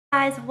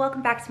Guys,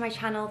 welcome back to my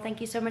channel.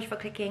 Thank you so much for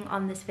clicking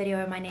on this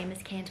video. My name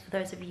is Kent, for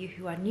those of you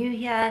who are new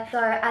here. So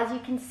as you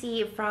can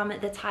see from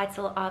the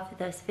title of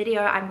this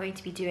video, I'm going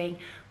to be doing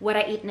what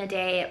I eat in a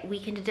day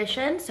weekend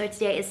edition. So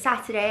today is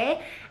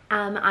Saturday.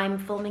 I'm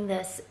filming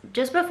this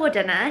just before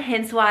dinner,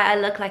 hence why I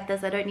look like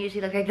this. I don't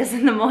usually look like this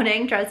in the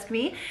morning, trust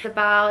me. It's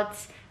about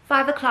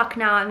 5 o'clock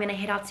now. I'm gonna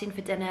head out soon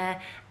for dinner,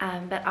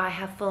 but I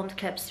have filmed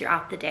clips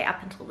throughout the day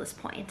up until this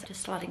point.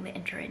 Just starting the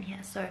intro in here.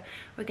 So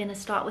we're gonna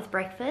start with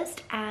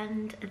breakfast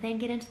and then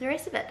get into the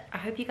rest of it. I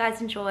hope you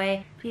guys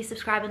enjoy. Please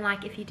subscribe and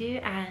like if you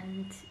do,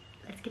 and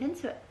let's get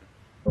into it.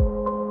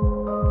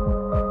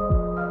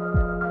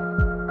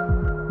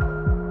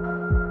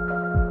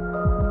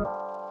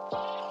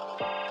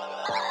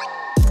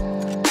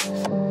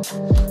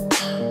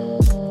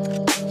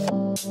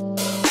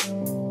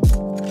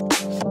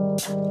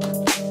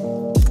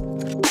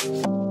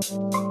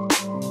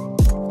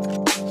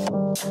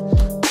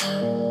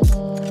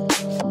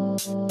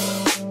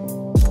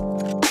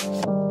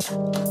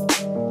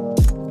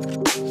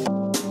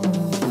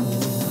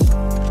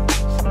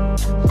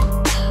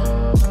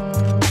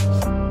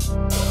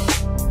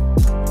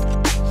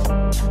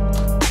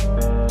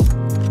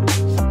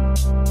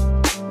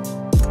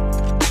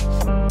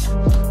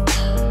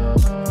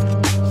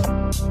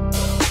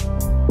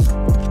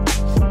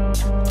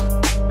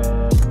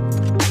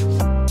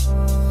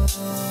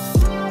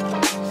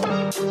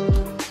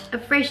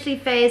 Freshly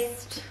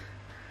faced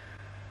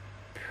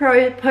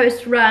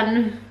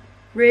post-run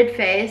red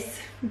face.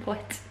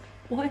 What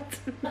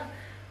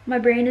my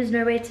brain is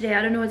no way today.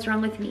 I don't know what's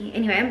wrong with me.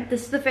 Anyway,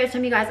 this is the first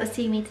time you guys are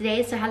seeing me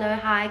today, so hello,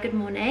 hi, good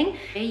morning.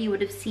 You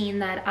would have seen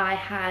that I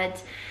had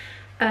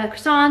a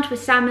croissant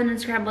with salmon and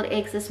scrambled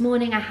eggs this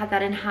morning. I had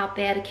that in Hout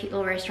Bay at a cute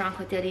little restaurant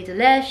called Deli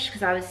Delish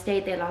because I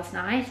stayed there last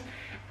night,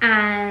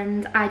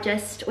 and I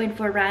just went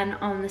for a run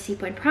on the Sea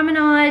Point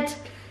Promenade.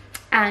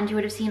 And you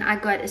would have seen I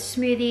got a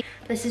smoothie.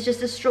 This is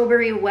just a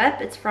strawberry whip.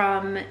 It's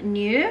from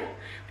New,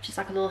 which is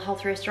like a little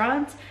health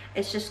restaurant.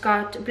 It's just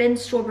got blended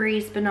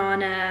strawberries,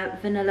 banana,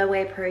 vanilla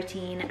whey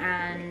protein,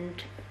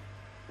 and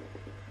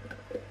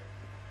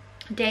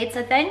dates,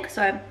 I think.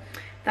 So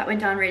that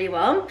went down really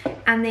well.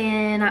 And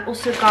then I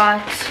also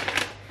got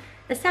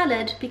a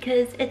salad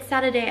because it's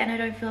Saturday and I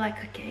don't feel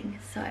like cooking.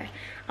 So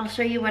I'll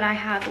show you what I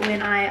have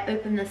when I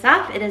open this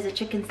up. It is a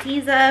chicken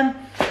Caesar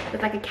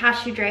with like a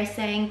cashew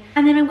dressing.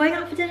 And then I'm going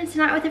out for dinner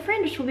tonight with a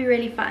friend, which will be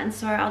really fun.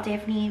 So I'll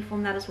definitely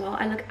film that as well.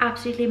 I look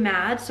absolutely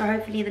mad. So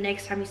hopefully the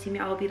next time you see me,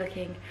 I'll be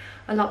looking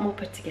a lot more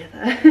put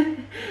together.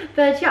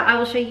 But yeah, I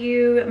will show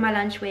you my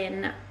lunch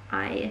when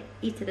I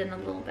eat it in a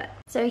little bit.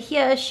 So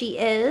here she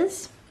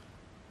is.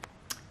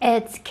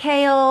 It's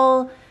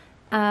kale,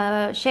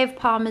 shaved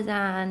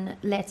parmesan,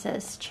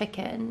 lettuce,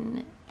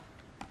 chicken,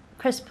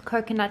 crisp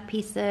coconut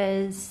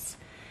pieces,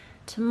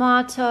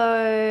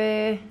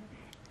 tomato,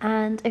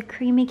 and a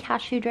creamy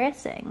cashew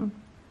dressing.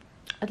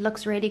 It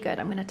looks really good.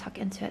 I'm gonna tuck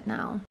into it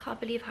now. Can't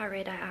believe how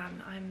red I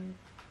am. I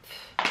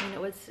mean, it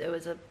was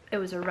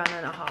a run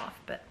and a half,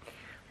 but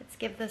let's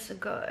give this a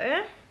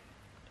go.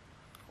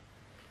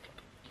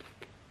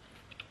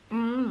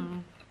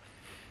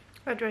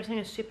 That dressing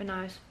is super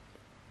nice.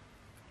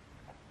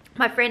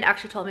 My friend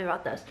actually told me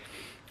about this.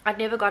 I'd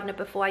never gotten it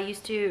before. I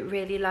used to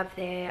really love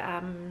their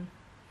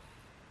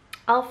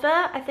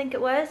Alpha, I think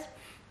it was.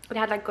 It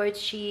had like goat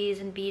cheese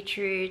and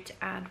beetroot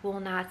and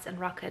walnuts and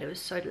rocket. It was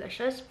so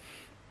delicious.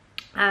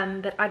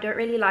 But I don't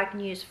really like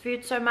New's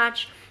food so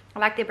much. I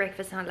like their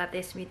breakfast and I love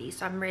their smoothies.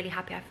 So I'm really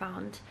happy I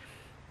found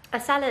a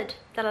salad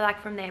that I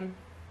like from them.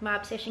 My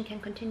obsession can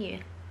continue.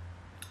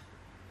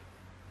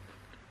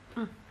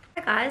 Hi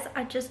guys,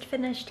 I just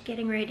finished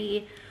getting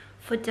ready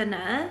for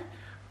dinner.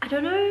 I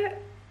don't know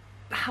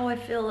how I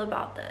feel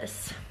about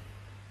this.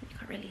 You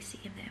can't really see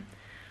in there.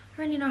 I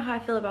don't really know how I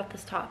feel about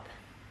this top.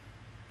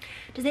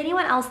 Does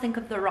anyone else think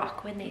of The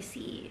Rock when they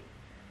see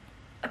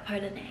a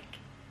polo neck?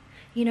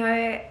 You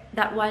know,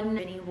 that one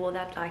when he wore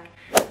that like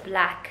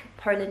black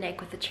polo neck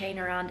with a chain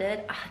around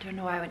it? I don't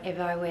know why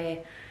whenever I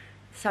wear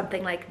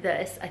something like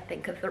this, I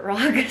think of The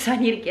Rock. So I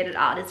need to get it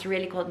out. It's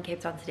really cold in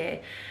Cape Town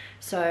today.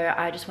 So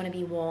I just want to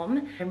be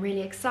warm. I'm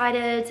really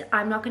excited.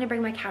 I'm not going to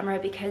bring my camera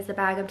because the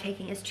bag I'm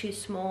taking is too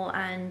small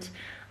and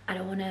I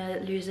don't want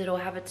to lose it or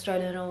have it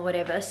stolen or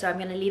whatever. So I'm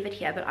going to leave it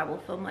here, but I will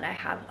film what I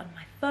have on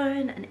my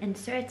phone and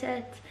insert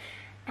it.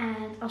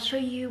 And I'll show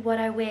you what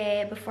I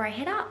wear before I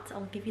head out.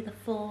 I'll give you the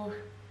full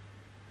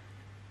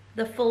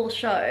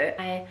show.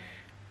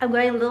 I'm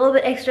going a little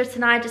bit extra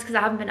tonight just because I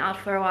haven't been out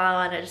for a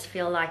while and I just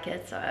feel like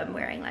it. So I'm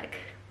wearing like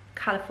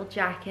colorful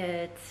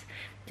jackets.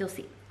 You'll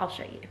see. I'll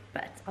show you,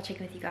 but I'll check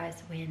in with you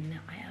guys when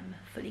I am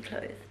fully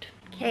clothed.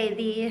 Okay,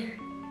 the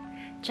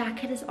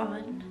jacket is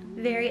on.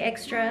 Very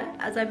extra,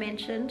 as I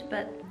mentioned,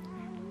 but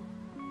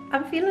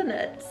I'm feeling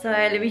it. So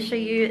let me show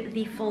you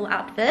the full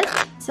outfit.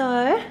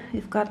 So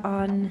we've got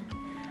on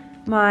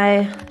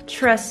my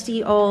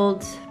trusty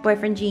old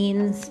boyfriend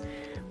jeans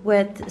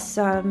with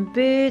some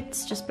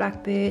boots, just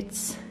black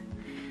boots.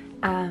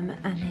 And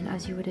then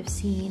as you would have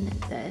seen,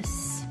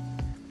 this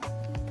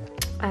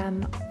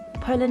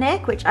polar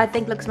neck, which I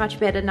think looks much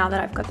better now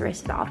that I've got the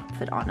rest of the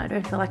outfit on. I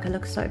don't feel like I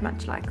look so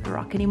much like The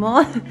Rock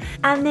anymore.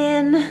 And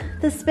then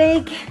this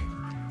big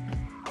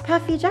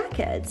puffy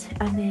jacket,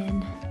 and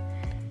then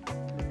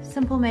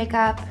simple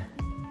makeup,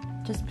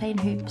 just plain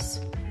hoops.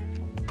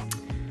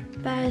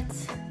 But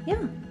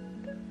yeah,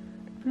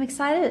 I'm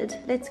excited.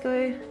 Let's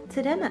go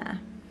to dinner.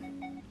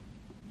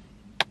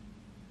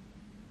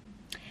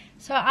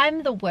 So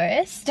I'm the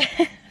worst.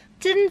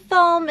 Didn't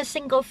film a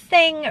single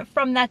thing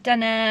from that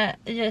dinner.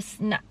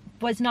 Just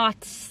was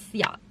not,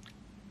 yeah,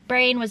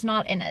 brain was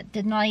not in it.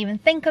 Did not even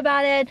think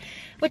about it,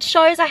 which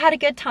shows I had a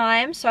good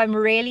time. So I'm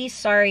really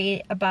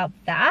sorry about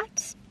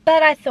that.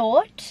 But I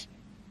thought,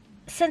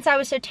 since I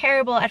was so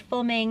terrible at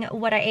filming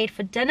what I ate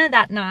for dinner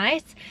that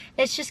night,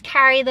 let's just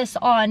carry this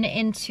on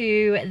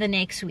into the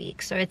next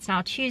week. So it's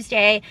now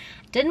Tuesday.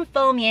 Didn't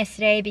film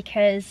yesterday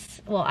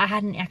because, well, I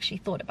hadn't actually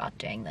thought about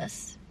doing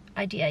this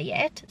idea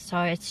yet,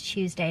 so it's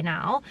Tuesday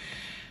now.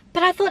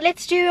 But I thought,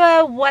 let's do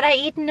what I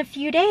eat in a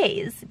few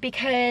days,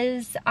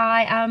 because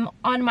I am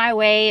on my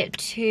way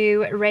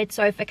to Red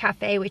Sofa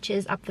Cafe, which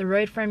is up the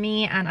road from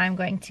me, and I'm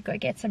going to go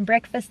get some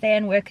breakfast there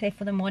and work there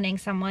for the morning.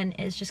 Someone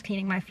is just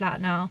cleaning my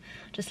flat now,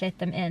 just let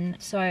them in.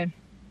 So I'm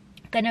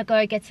gonna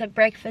go get some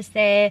breakfast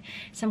there,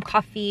 some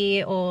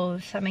coffee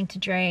or something to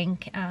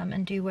drink,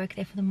 and do work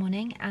there for the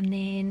morning, and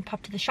then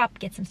pop to the shop,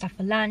 get some stuff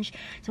for lunch. So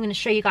I'm going to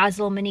show you guys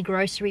a little mini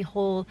grocery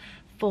haul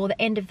for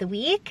the end of the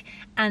week,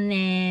 and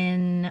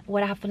then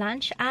what I have for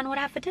lunch and what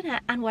I have for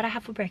dinner and what I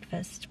have for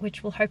breakfast,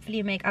 which will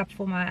hopefully make up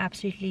for my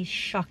absolutely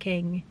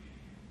shocking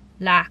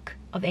lack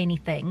of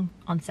anything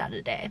on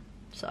Saturday.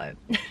 So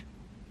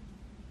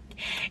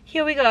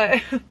here we go.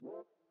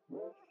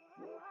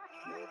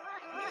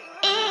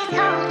 It's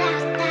cold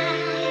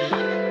outside,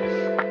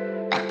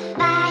 but the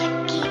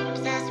fire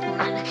keeps us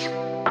warm.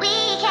 We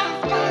can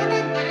spend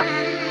the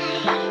night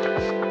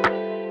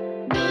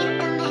beneath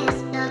the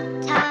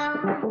mistletoe.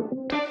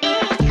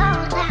 It's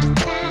cold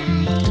outside,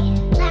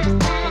 outside,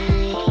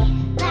 outside,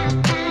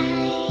 outside.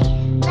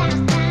 It's cold outside, outside, outside.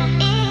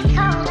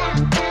 Cold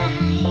outside,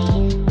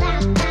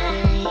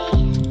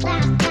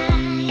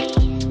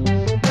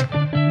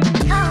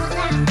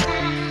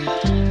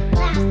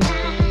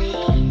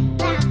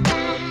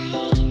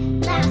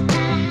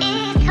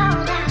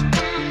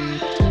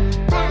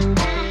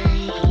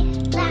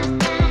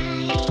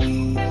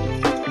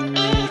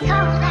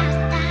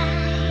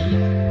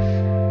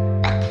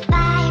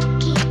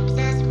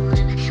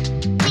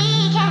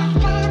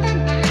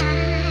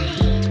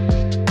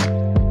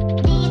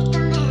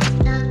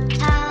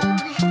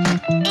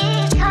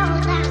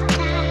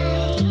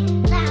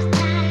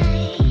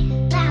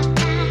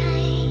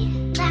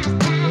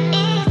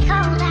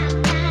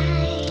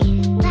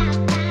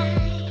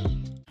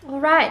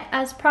 Alright,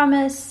 as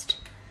promised,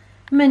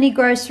 mini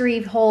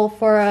grocery haul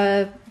for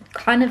a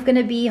kind of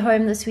gonna be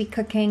home this week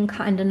cooking,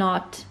 kinda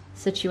not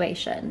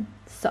situation.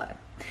 So,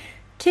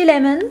 2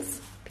 lemons,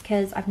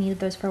 because I've needed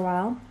those for a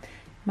while.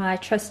 My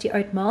trusty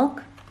oat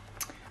milk.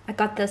 I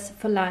got this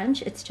for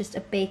lunch. It's just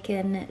a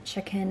bacon,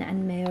 chicken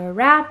and mayo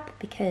wrap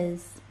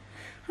because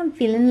I'm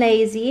feeling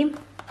lazy.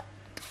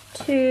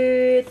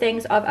 2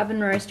 things of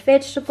oven roast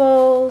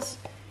vegetables,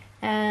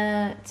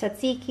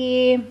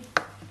 tzatziki,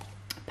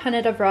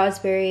 punnet of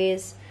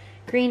raspberries,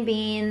 green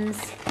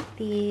beans,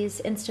 these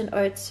instant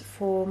oats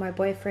for my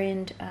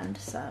boyfriend, and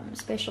some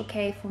Special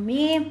K for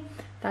me.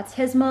 That's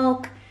his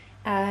milk.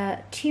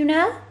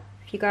 Tuna,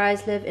 if you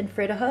guys live in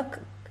Frederick,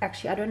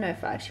 actually I don't know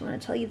if I actually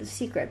want to tell you the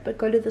secret, but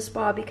go to the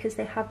spa because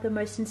they have the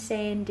most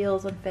insane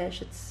deals on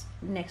fish. It's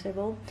next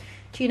level.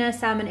 Tuna,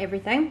 salmon,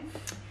 everything.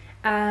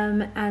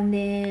 And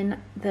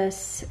then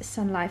this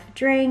Sun Life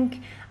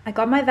drink. I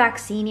got my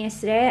vaccine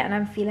yesterday and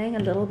I'm feeling a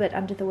little bit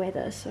under the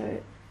weather,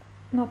 so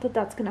not that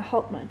that's gonna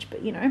help much,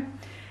 but you know.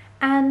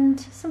 And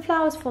some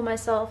flowers for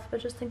myself. I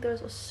just think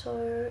those are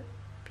so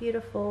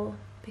beautiful,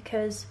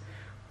 because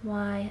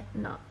why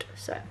not?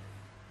 So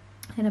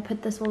I'm gonna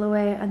put this all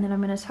away, and then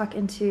I'm gonna tuck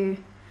into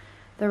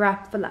the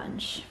wrap for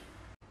lunch.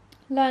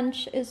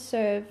 Lunch is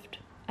served,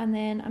 and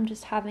then I'm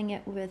just having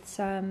it with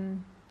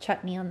some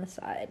chutney on the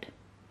side.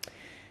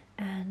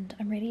 And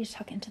I'm ready to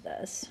tuck into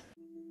this.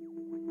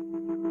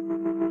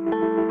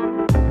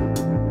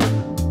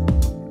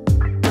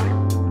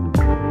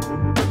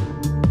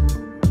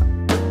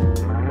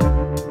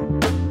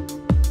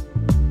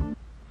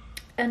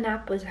 A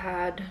nap was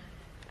had.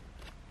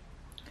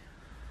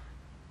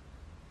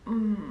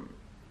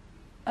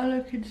 I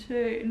look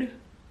insane.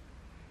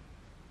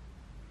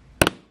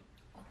 Oh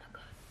my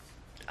god.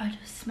 I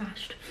just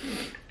smashed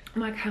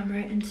my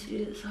camera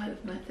into the side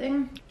of my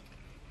thing.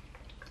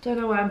 Don't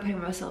know why I'm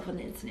putting myself on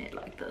the internet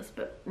like this,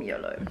 but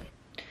YOLO.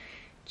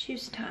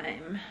 Juice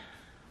time.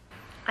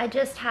 I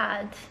just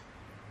had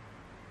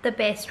the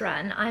best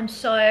run. I'm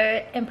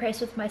so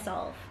impressed with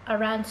myself. I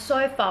ran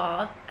so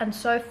far and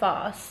so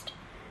fast,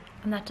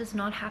 and that does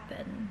not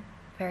happen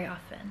very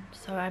often.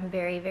 So I'm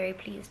very, very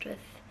pleased with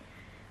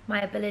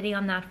my ability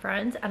on that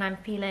front, and I'm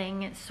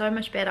feeling so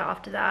much better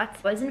after that.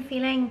 I wasn't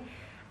feeling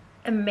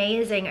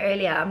amazing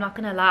earlier, I'm not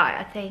gonna lie.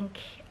 I think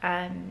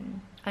I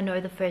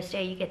know the first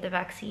day you get the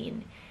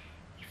vaccine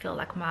feel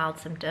like mild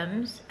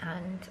symptoms,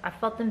 and I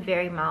felt them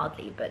very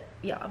mildly, but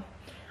yeah,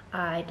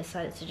 I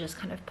decided to just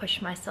kind of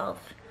push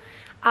myself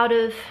out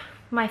of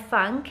my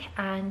funk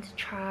and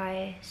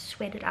try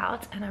sweat it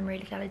out, and I'm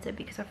really glad I did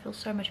because I feel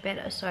so much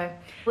better. So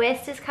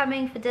West is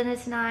coming for dinner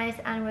tonight,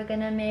 and we're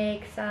gonna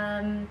make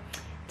some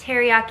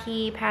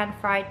teriyaki pan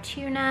fried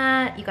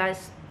tuna. You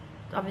guys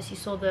obviously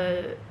saw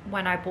the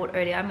one I bought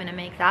earlier. I'm gonna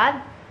make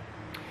that.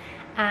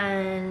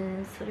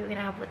 And what are we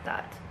gonna have with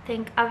that? I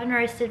think oven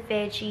roasted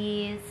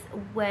veggies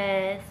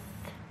with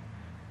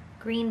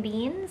green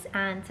beans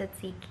and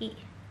tzatziki.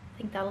 I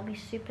think that'll be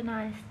super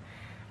nice.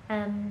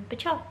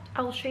 But yeah,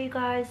 I will show you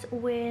guys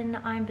when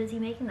I'm busy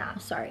making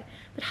that. Sorry,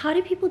 but how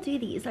do people do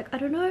these? Like, I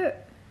don't know.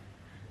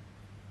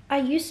 I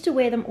used to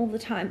wear them all the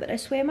time, but I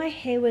swear my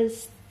hair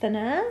was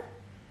thinner.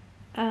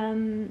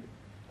 And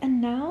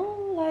now,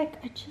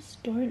 like, I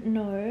just don't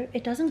know.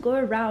 It doesn't go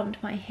around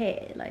my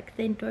hair. Like,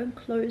 they don't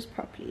close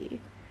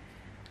properly.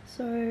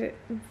 So,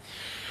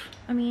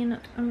 I mean,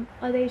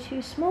 are they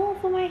too small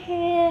for my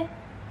hair?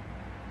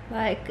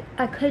 Like,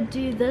 I could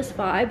do this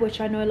vibe,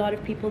 which I know a lot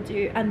of people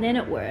do, and then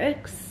it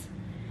works.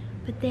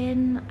 But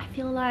then I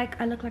feel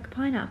like I look like a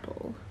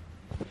pineapple.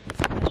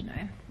 I don't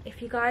know.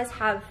 If you guys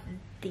have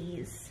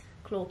these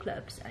claw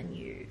clips and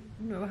you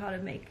know how to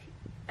make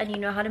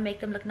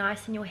them look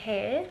nice in your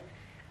hair,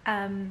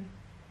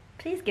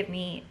 please give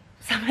me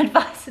some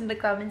advice in the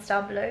comments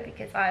down below,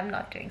 because I'm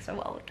not doing so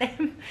well with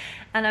them.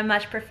 And I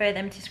much prefer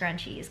them to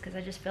scrunchies, because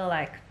I just feel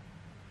like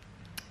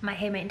my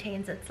hair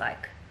maintains its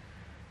like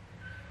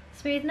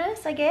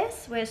smoothness, I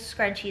guess, whereas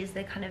scrunchies,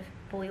 they kind of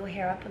pull your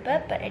hair up a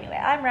bit. But anyway,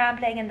 I'm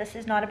rambling and this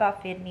is not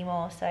about food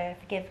anymore, so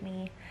forgive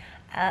me.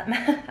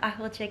 I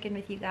will check in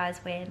with you guys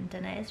when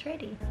dinner is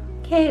ready.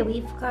 Okay,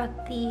 we've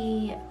got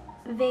the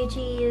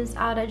veggies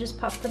out. I just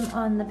popped them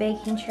on the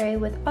baking tray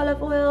with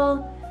olive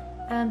oil,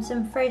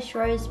 some fresh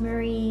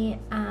rosemary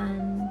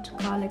and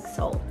garlic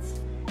salt.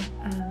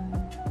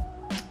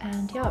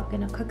 And yeah, I'm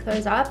gonna cook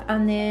those up,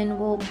 and then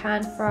we'll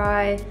pan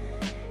fry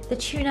the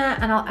tuna,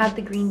 and I'll add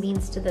the green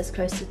beans to this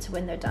closer to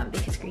when they're done,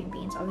 because green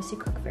beans obviously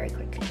cook very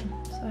quickly.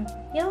 So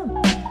yeah.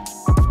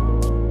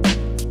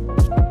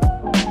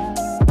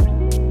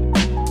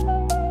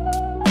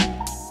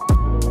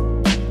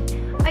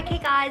 Okay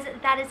guys,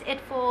 that is it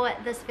for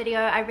this video.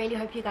 I really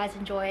hope you guys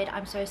enjoyed.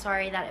 I'm so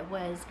sorry that it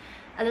was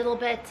a little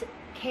bit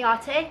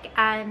chaotic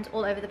and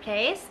all over the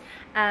place,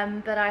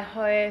 but I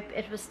hope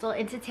it was still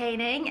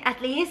entertaining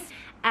at least.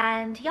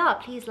 And yeah,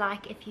 please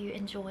like if you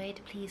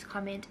enjoyed, please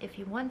comment if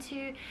you want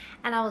to,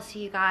 and I will see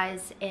you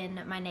guys in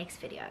my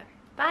next video.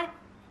 Bye.